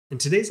In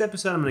today's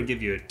episode, I'm going to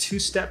give you a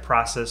two-step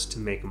process to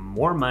make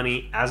more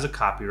money as a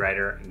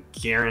copywriter,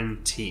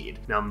 guaranteed.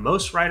 Now,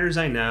 most writers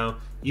I know,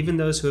 even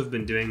those who have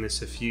been doing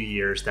this a few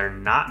years, they're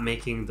not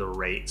making the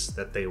rates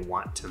that they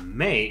want to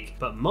make,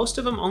 but most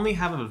of them only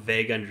have a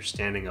vague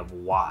understanding of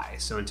why.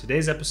 So in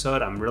today's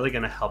episode, I'm really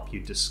going to help you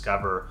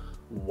discover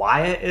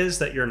why it is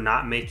that you're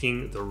not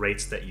making the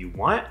rates that you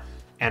want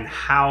and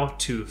how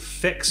to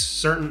fix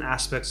certain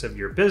aspects of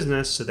your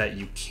business so that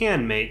you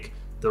can make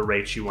the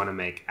rates you want to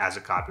make as a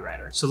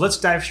copywriter. So let's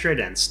dive straight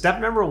in. Step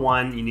number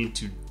one, you need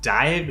to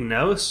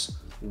diagnose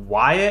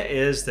why it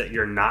is that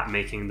you're not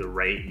making the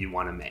rate you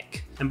want to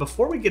make. And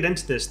before we get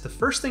into this, the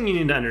first thing you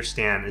need to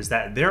understand is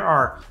that there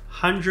are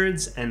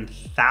hundreds and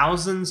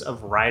thousands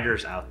of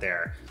writers out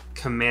there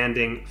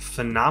commanding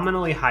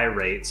phenomenally high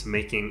rates,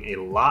 making a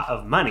lot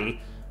of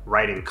money,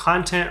 writing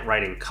content,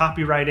 writing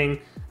copywriting.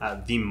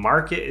 The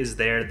market is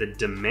there, the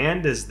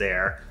demand is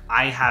there.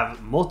 I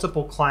have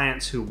multiple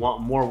clients who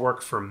want more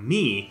work from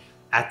me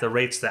at the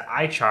rates that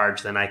I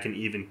charge than I can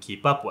even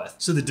keep up with.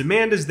 So the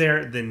demand is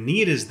there, the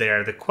need is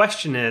there. The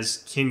question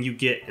is, can you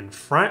get in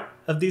front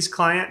of these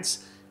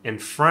clients, in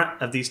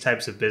front of these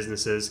types of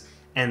businesses,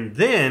 and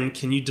then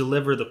can you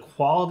deliver the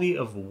quality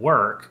of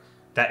work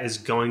that is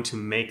going to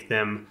make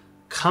them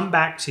come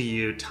back to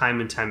you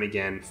time and time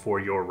again for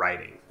your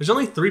writing? There's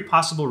only three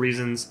possible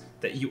reasons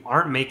that you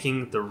aren't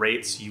making the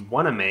rates you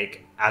want to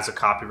make as a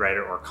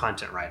copywriter or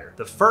content writer.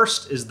 The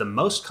first is the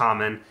most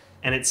common,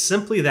 and it's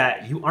simply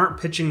that you aren't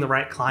pitching the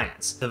right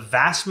clients. The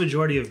vast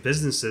majority of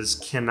businesses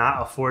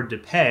cannot afford to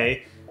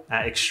pay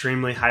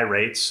extremely high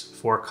rates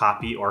for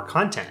copy or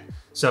content.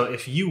 So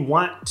if you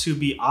want to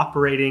be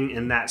operating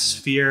in that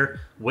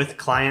sphere with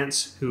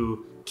clients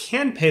who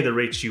can pay the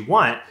rates you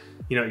want,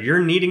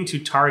 you're needing to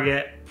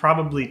target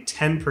probably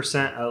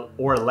 10%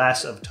 or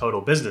less of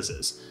total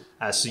businesses.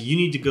 So you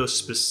need to go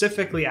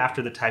specifically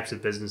after the types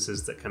of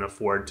businesses that can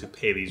afford to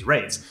pay these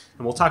rates.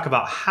 And we'll talk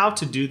about how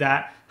to do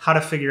that, how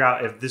to figure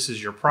out if this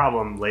is your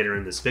problem later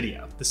in this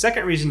video. The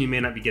second reason you may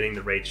not be getting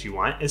the rates you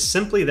want is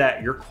simply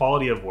that your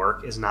quality of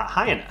work is not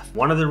high enough.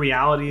 One of the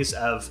realities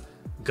of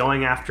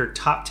going after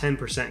top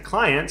 10%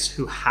 clients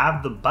who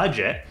have the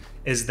budget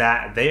is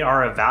that they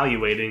are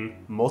evaluating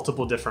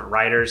multiple different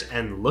writers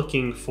and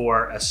looking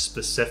for a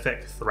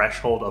specific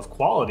threshold of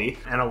quality.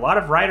 And a lot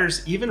of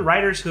writers, even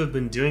writers who have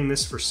been doing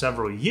this for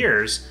several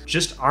years,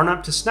 just aren't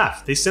up to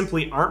snuff. They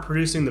simply aren't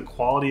producing the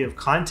quality of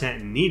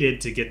content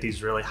needed to get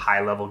these really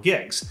high level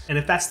gigs. And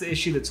if that's the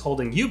issue that's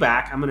holding you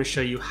back, I'm gonna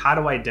show you how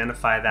to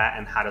identify that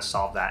and how to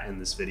solve that in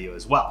this video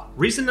as well.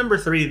 Reason number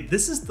three,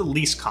 this is the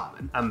least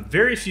common.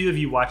 Very few of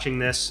you watching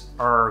this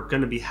are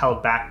gonna be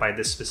held back by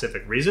this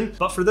specific reason,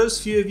 but for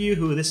those few of you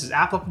who this is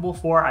applicable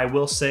for, I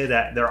will say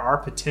that there are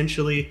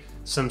potentially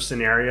some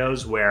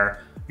scenarios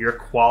where your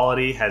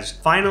quality has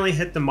finally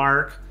hit the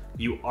mark,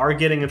 you are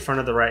getting in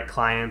front of the right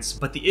clients,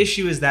 but the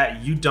issue is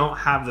that you don't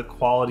have the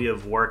quality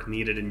of work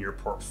needed in your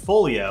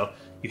portfolio.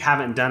 You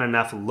haven't done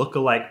enough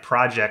lookalike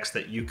projects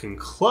that you can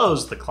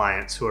close the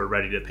clients who are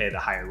ready to pay the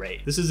higher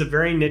rate. This is a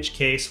very niche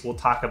case. We'll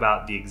talk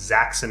about the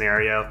exact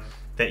scenario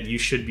that you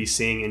should be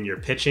seeing in your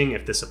pitching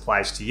if this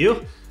applies to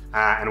you.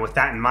 And with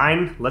that in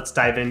mind, let's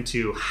dive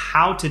into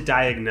how to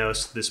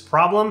diagnose this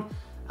problem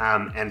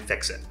and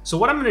fix it. So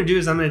what I'm gonna do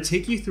is I'm gonna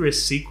take you through a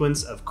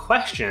sequence of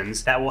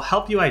questions that will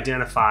help you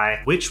identify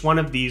which one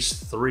of these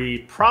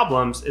three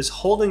problems is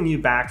holding you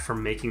back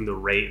from making the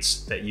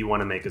rates that you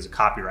wanna make as a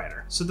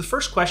copywriter. So the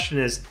first question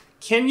is,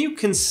 can you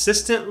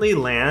consistently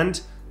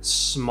land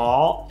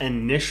small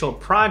initial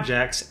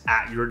projects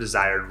at your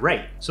desired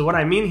rate? So what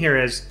I mean here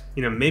is,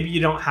 maybe you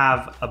don't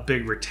have a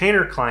big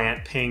retainer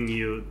client paying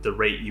you the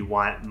rate you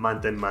want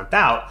month in, month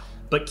out,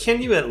 but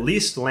can you at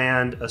least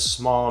land a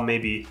small,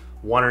 maybe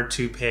 1 or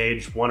 2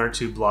 page, 1 or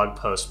 2 blog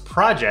post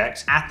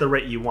project at the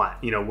rate you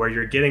want, where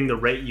you're getting the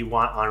rate you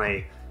want on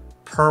a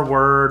per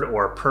word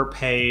or per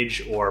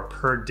page or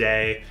per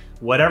day,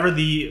 whatever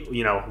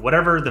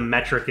the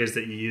metric is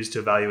that you use to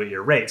evaluate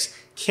your rates.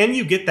 Can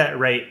you get that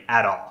rate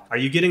at all? Are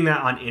you getting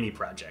that on any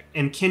project?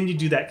 And can you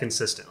do that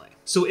consistently?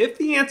 So if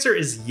the answer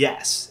is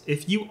yes,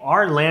 if you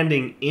are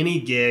landing any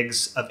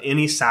gigs of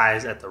any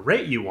size at the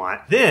rate you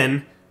want,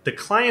 then the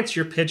clients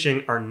you're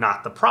pitching are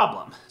not the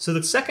problem. So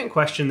the second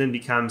question then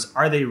becomes,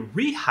 are they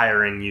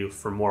rehiring you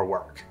for more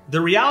work?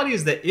 The reality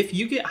is that if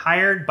you get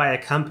hired by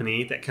a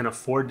company that can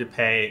afford to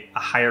pay a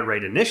higher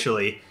rate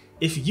initially,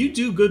 if you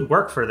do good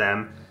work for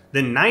them,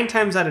 then 9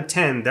 times out of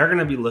 10, they're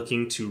gonna be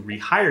looking to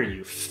rehire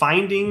you.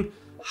 Finding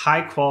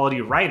high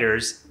quality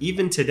writers,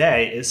 even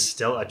today, is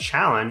still a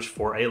challenge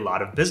for a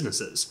lot of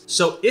businesses.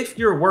 So if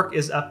your work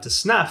is up to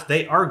snuff,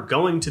 they are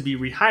going to be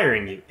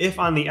rehiring you. If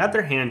on the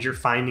other hand, you're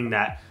finding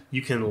that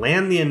you can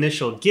land the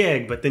initial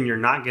gig, but then you're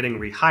not getting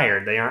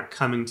rehired, they aren't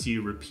coming to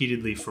you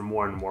repeatedly for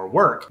more and more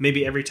work.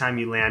 Maybe every time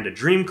you land a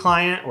dream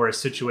client or a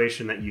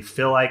situation that you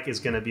feel like is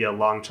gonna be a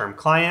long-term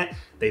client,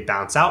 they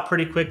bounce out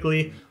pretty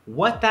quickly.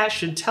 What that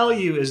should tell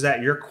you is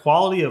that your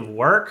quality of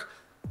work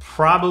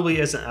probably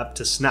isn't up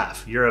to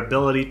snuff. Your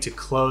ability to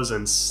close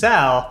and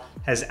sell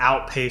has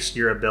outpaced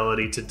your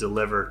ability to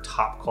deliver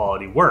top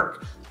quality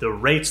work. The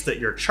rates that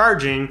you're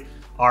charging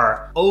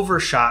are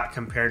overshot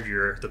compared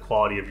to the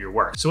quality of your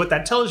work. So what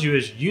that tells you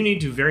is you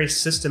need to very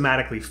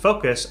systematically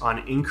focus on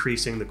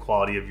increasing the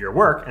quality of your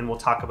work, and we'll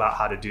talk about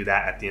how to do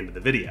that at the end of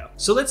the video.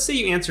 So let's say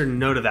you answer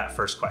no to that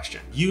first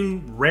question.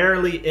 You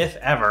rarely, if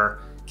ever,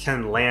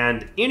 can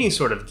land any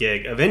sort of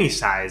gig of any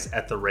size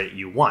at the rate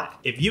you want.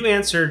 If you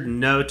answered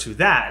no to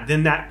that,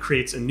 then that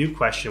creates a new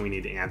question we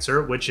need to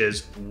answer, which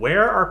is,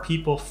 where are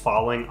people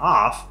falling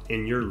off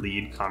in your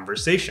lead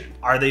conversation?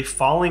 Are they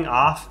falling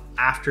off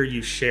after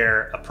you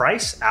share a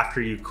price,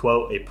 after you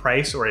quote a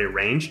price or a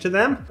range to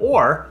them?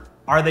 Or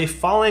are they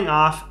falling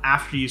off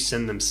after you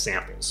send them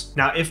samples?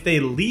 Now, if they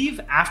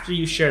leave after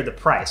you share the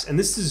price, and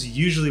this is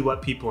usually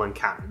what people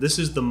encounter, this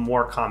is the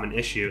more common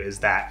issue, is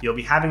that you'll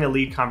be having a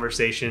lead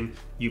conversation,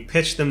 you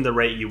pitch them the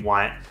rate you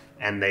want,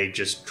 and they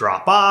just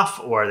drop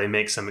off, or they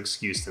make some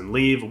excuse and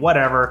leave,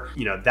 whatever.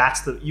 You know,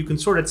 you can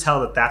sort of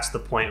tell that that's the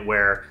point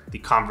where the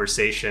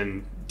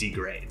conversation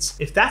degrades.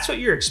 If that's what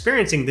you're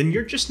experiencing, then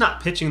you're just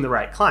not pitching the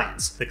right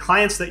clients. The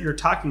clients that you're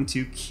talking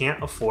to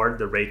can't afford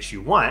the rates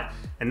you want,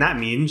 and that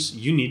means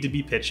you need to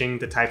be pitching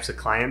the types of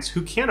clients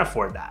who can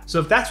afford that. So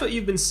if that's what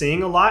you've been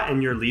seeing a lot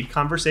in your lead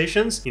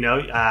conversations, you know,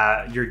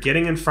 you're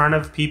getting in front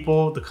of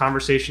people, the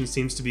conversation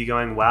seems to be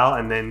going well,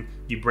 and then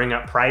you bring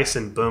up price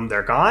and boom,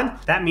 they're gone.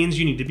 That means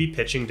you need to be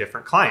pitching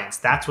different clients.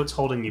 That's what's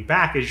holding you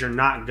back, is you're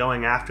not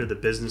going after the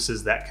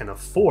businesses that can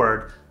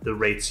afford the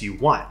rates you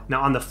want.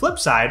 Now, on the flip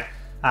side,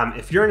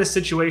 if you're in a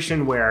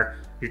situation where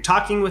you're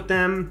talking with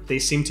them, they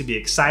seem to be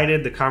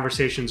excited, the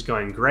conversation's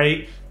going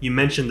great, you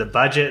mentioned the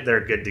budget,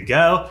 they're good to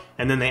go,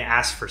 and then they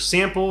ask for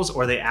samples,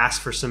 or they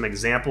ask for some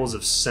examples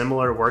of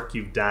similar work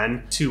you've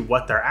done to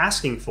what they're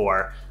asking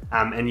for,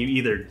 and you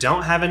either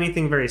don't have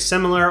anything very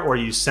similar, or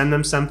you send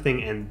them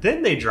something and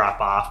then they drop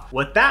off,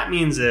 what that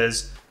means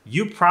is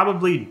you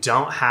probably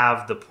don't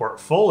have the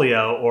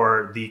portfolio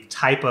or the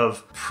type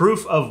of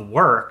proof of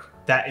work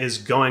that is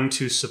going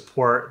to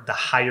support the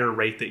higher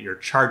rate that you're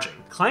charging.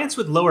 Clients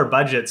with lower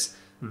budgets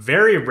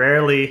very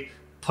rarely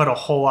put a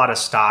whole lot of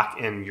stock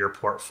in your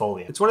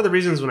portfolio. It's one of the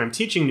reasons when I'm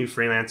teaching new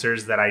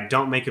freelancers that I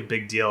don't make a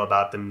big deal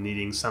about them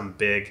needing some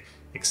big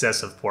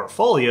excessive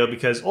portfolio,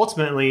 because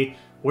ultimately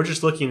we're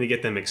just looking to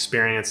get them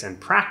experience and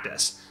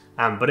practice.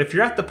 But if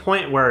you're at the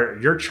point where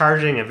you're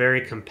charging a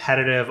very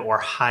competitive or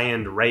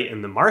high-end rate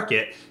in the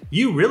market,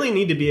 you really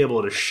need to be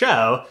able to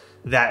show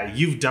that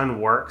you've done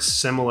work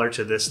similar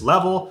to this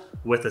level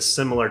with a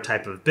similar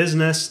type of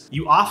business.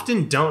 You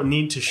often don't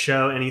need to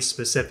show any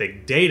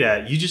specific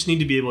data. You just need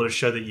to be able to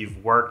show that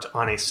you've worked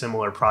on a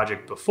similar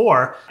project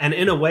before, and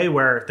in a way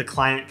where the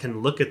client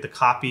can look at the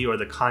copy or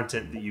the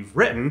content that you've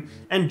written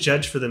and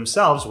judge for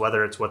themselves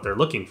whether it's what they're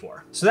looking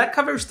for. So that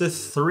covers the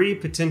 3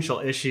 potential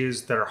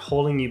issues that are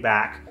holding you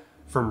back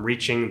from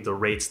reaching the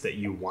rates that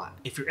you want.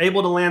 If you're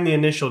able to land the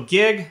initial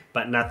gig,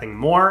 but nothing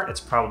more, it's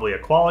probably a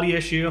quality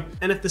issue.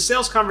 And if the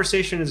sales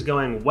conversation is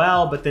going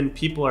well, but then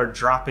people are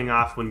dropping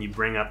off when you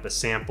bring up a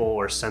sample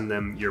or send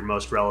them your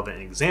most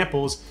relevant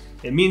examples,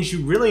 it means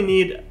you really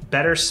need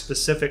better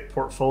specific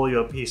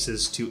portfolio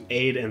pieces to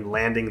aid in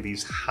landing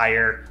these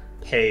higher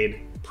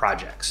paid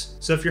projects.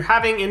 So if you're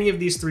having any of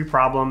these 3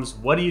 problems,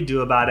 what do you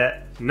do about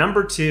it?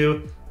 Number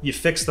 2, you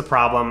fix the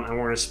problem, and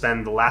we're gonna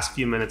spend the last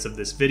few minutes of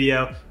this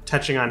video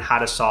touching on how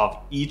to solve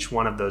each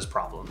one of those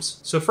problems.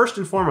 So first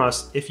and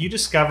foremost, if you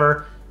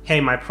discover,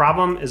 hey, my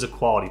problem is a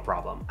quality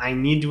problem, I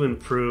need to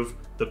improve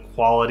the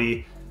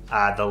quality,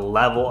 the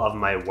level of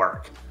my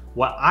work,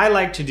 what I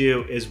like to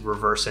do is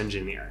reverse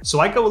engineer. So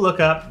I go look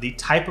up the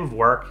type of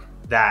work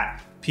that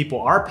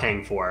people are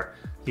paying for,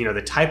 you know,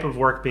 the type of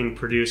work being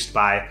produced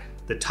by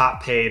the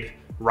top paid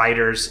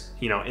writers,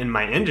 you know, in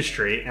my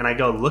industry, and I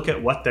go look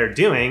at what they're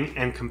doing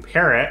and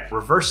compare it,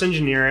 reverse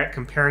engineer it,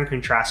 compare and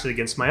contrast it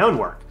against my own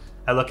work.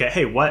 I look at,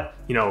 hey, what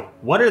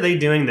are they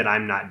doing that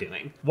I'm not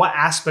doing? What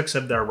aspects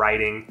of their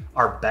writing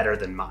are better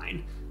than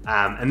mine?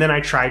 And then I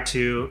try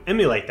to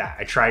emulate that.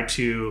 I try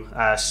to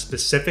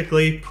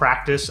specifically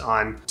practice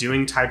on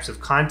doing types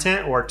of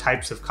content or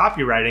types of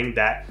copywriting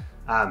that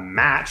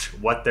match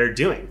what they're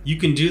doing. You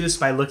can do this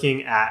by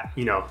looking at,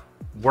 you know,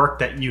 work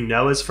that you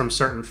know is from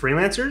certain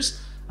freelancers,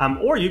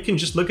 or you can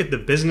just look at the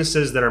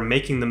businesses that are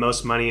making the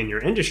most money in your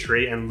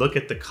industry and look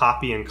at the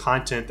copy and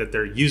content that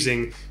they're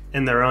using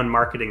in their own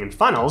marketing and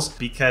funnels,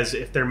 because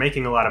if they're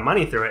making a lot of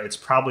money through it, it's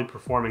probably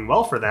performing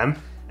well for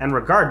them. And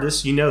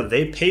regardless, you know,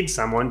 they paid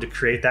someone to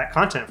create that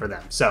content for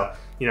them. So,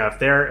 you know, if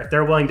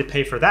they're willing to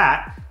pay for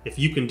that, if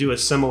you can do a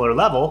similar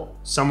level,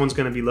 someone's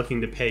gonna be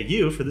looking to pay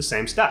you for the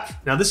same stuff.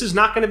 Now, this is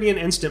not gonna be an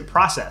instant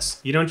process.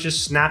 You don't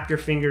just snap your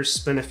fingers,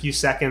 spend a few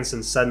seconds,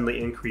 and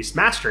suddenly increase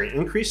mastery.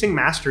 Increasing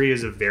mastery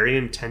is a very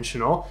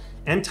intentional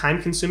and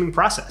time-consuming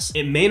process.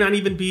 It may not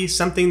even be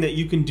something that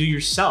you can do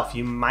yourself.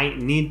 You might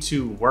need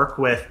to work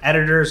with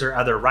editors or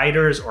other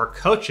writers or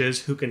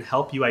coaches who can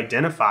help you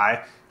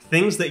identify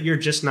things that you're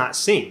just not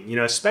seeing. You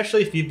know,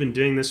 especially if you've been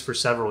doing this for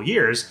several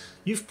years,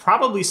 you've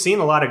probably seen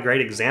a lot of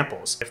great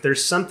examples. If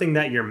there's something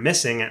that you're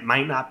missing, it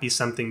might not be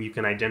something you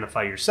can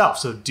identify yourself.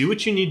 So do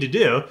what you need to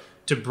do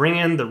to bring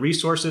in the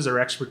resources or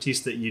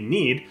expertise that you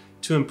need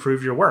to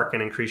improve your work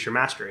and increase your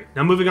mastery.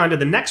 Now, moving on to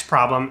the next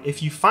problem,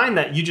 if you find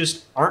that you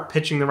just aren't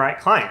pitching the right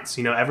clients,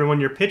 you know, everyone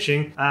you're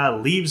pitching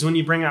leaves when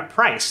you bring up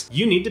price,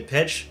 you need to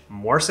pitch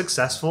more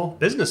successful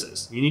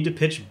businesses. You need to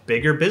pitch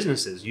bigger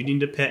businesses. You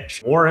need to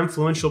pitch more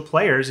influential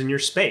players in your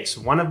space.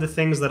 One of the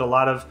things that a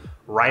lot of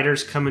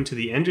writers come into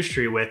the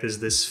industry with is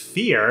this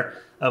fear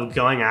of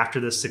going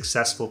after the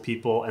successful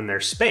people in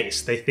their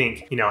space. They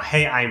think, you know,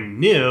 hey, I'm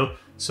new,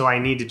 so I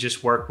need to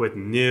just work with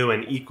new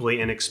and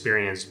equally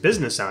inexperienced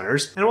business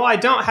owners. And while I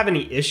don't have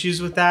any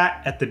issues with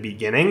that at the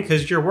beginning,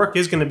 because your work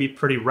is going to be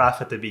pretty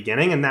rough at the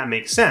beginning, and that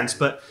makes sense.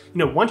 But you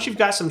know, once you've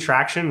got some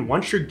traction,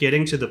 once you're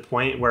getting to the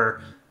point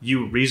where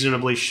you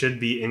reasonably should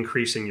be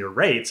increasing your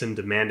rates and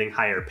demanding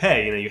higher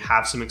pay, you know, you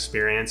have some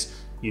experience,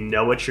 you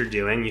know what you're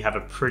doing, you have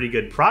a pretty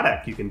good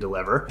product you can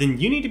deliver, then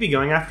you need to be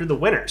going after the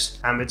winners.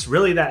 It's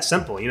really that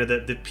simple. You know,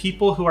 the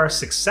people who are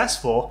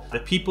successful,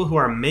 the people who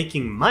are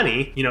making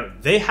money, you know,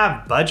 they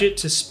have budget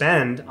to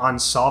spend on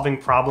solving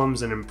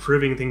problems and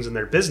improving things in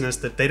their business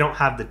that they don't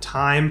have the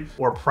time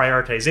or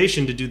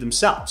prioritization to do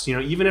themselves. You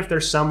know, even if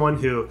there's someone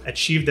who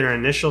achieved their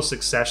initial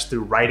success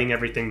through writing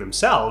everything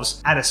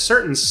themselves, at a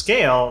certain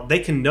scale, they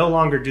can no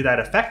longer do that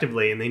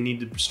effectively and they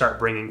need to start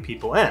bringing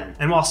people in.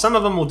 And while some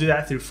of them will do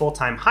that through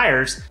full-time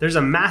hires, there's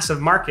a massive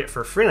market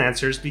for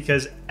freelancers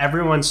because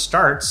everyone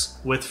starts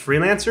with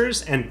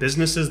freelancers and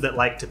businesses that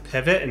like to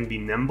pivot and be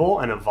nimble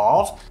and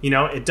evolve. You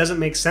know, it doesn't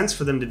make sense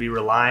for them to be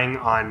relying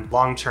on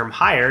long-term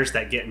hires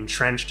that get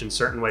entrenched in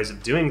certain ways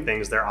of doing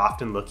things. They're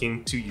often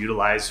looking to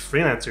utilize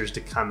freelancers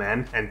to come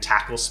in and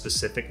tackle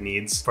specific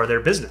needs for their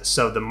business.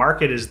 So the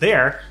market is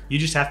there. You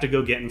just have to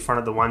go get in front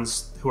of the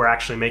ones who are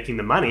actually making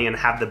the money and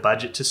have the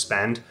budget to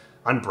spend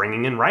on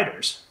bringing in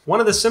writers.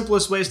 One of the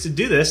simplest ways to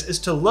do this is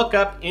to look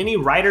up any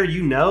writer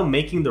you know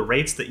making the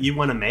rates that you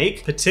want to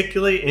make,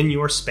 particularly in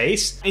your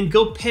space, and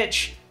go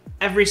pitch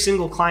every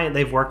single client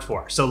they've worked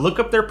for. So look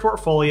up their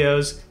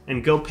portfolios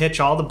and go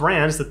pitch all the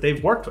brands that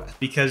they've worked with,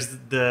 because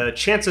the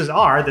chances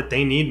are that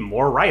they need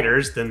more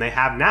writers than they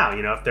have now.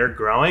 You know, if they're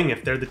growing,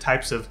 if they're the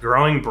types of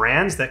growing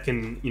brands that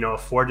can, you know,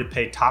 afford to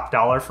pay top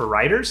dollar for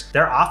writers,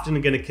 they're often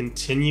going to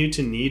continue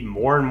to need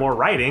more and more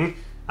writing,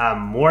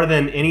 more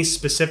than any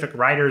specific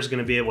writer is going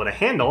to be able to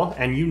handle,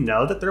 and you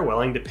know that they're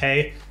willing to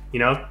pay, you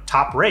know,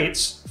 top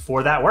rates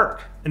for that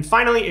work. And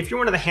finally, if you're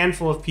one of the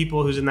handful of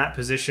people who's in that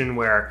position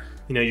where,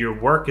 you know, your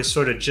work has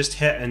sort of just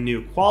hit a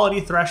new quality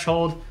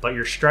threshold, but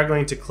you're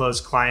struggling to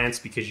close clients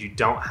because you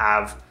don't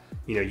have,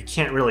 you know, you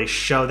can't really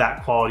show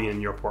that quality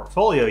in your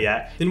portfolio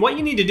yet, then what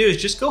you need to do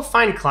is just go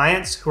find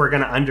clients who are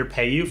going to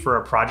underpay you for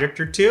a project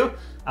or two,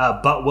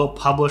 but will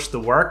publish the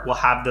work, will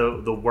have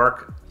the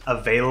work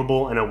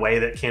available in a way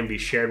that can be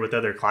shared with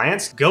other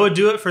clients. Go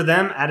do it for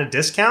them at a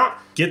discount,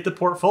 get the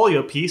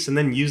portfolio piece, and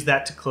then use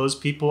that to close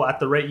people at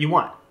the rate you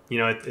want. You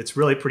know, it's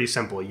really pretty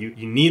simple. You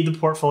need the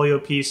portfolio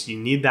piece, you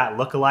need that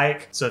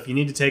lookalike. So if you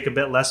need to take a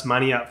bit less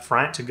money up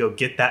front to go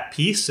get that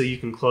piece so you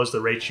can close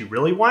the rates you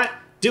really want,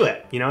 do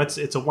it. You know,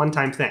 it's a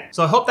one-time thing.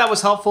 So I hope that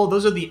was helpful.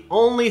 Those are the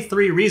only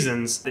 3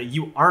 reasons that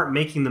you aren't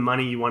making the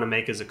money you want to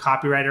make as a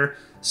copywriter.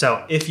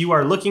 So if you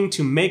are looking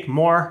to make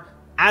more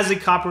as a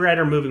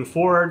copywriter moving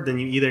forward, then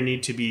you either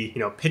need to be, you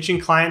know, pitching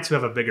clients who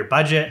have a bigger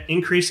budget,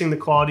 increasing the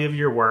quality of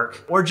your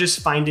work, or just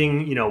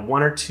finding, you know,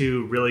 1 or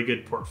 2 really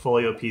good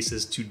portfolio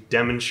pieces to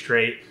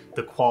demonstrate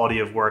the quality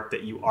of work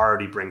that you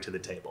already bring to the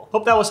table.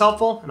 Hope that was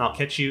helpful, and I'll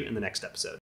catch you in the next episode.